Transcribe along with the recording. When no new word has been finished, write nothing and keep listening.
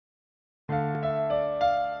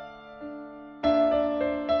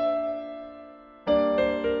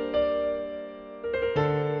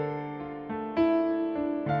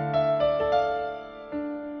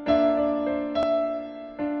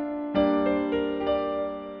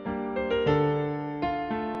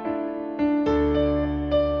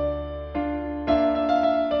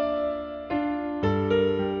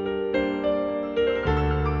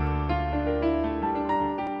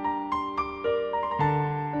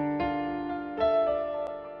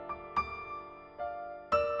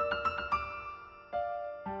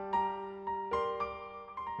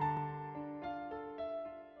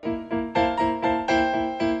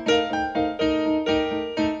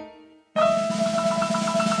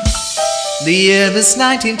The year was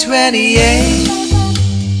 1928.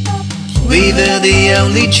 We were the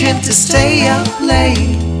only gym to stay up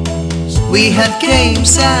late. We had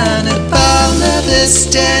games and a ball of us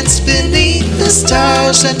dance beneath the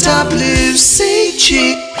stars at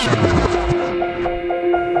WCG.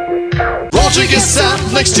 Roger sat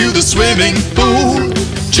next to the swimming pool.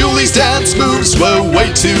 Julie's dance moves were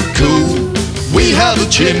way too cool. We had a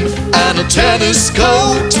gym and a tennis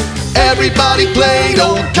court. Everybody played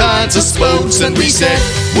all kinds of sports, and we said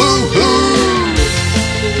woohoo.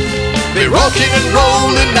 We're rocking and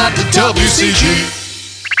rolling at the WCG.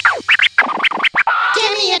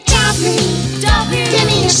 Give me a W, give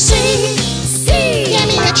me a C, give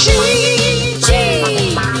me a G,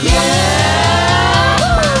 yeah.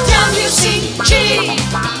 WCG,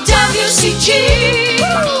 WCG,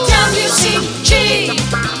 WCG,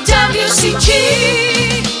 WCG.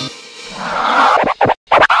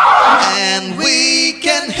 And we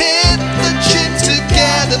can hit the gym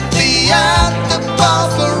together beyond the ball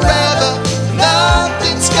forever.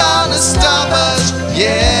 Nothing's gonna stop us,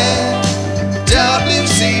 yeah.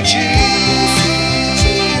 WCG,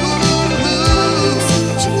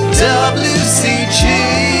 WCG.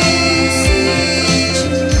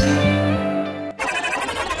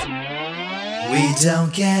 We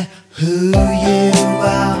don't care who you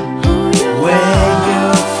are, where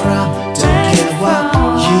you're from, don't care what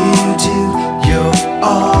you do, you're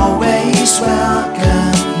always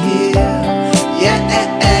welcome here, yeah.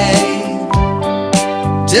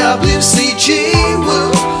 WCG,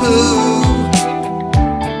 woohoo.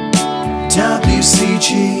 WCG.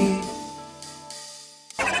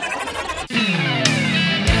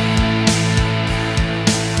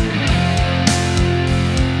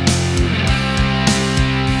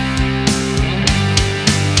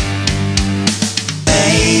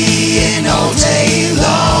 Playing all day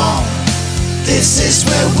long, this is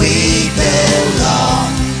where we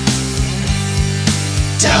belong.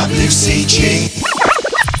 WCG.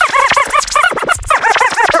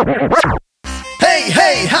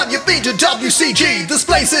 Hey, have you been to WCG? This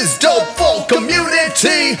place is dope for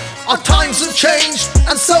community. Our times have changed,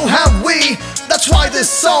 and so have we. That's why this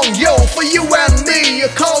song, yo, for you and me.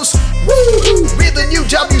 Cause, woohoo, we're the new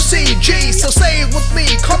WCG. So say it with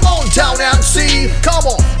me, come on down and see. Come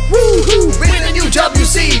on, woohoo, we're the new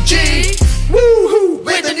WCG. Woohoo,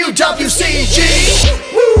 we're the new WCG.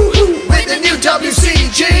 Woohoo, we're the new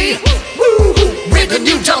WCG. Woohoo, we're the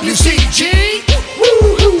new WCG.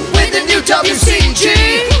 Woohoo, we're the new WCG.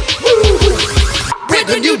 Woohoo, we're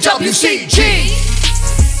the new WCG.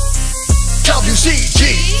 WCG.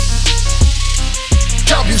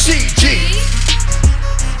 WCG.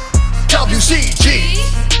 WCG.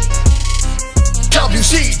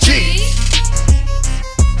 WCG.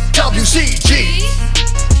 WCG.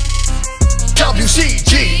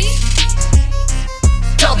 WCG.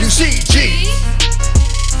 WCG.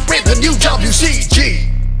 We're the new WCG.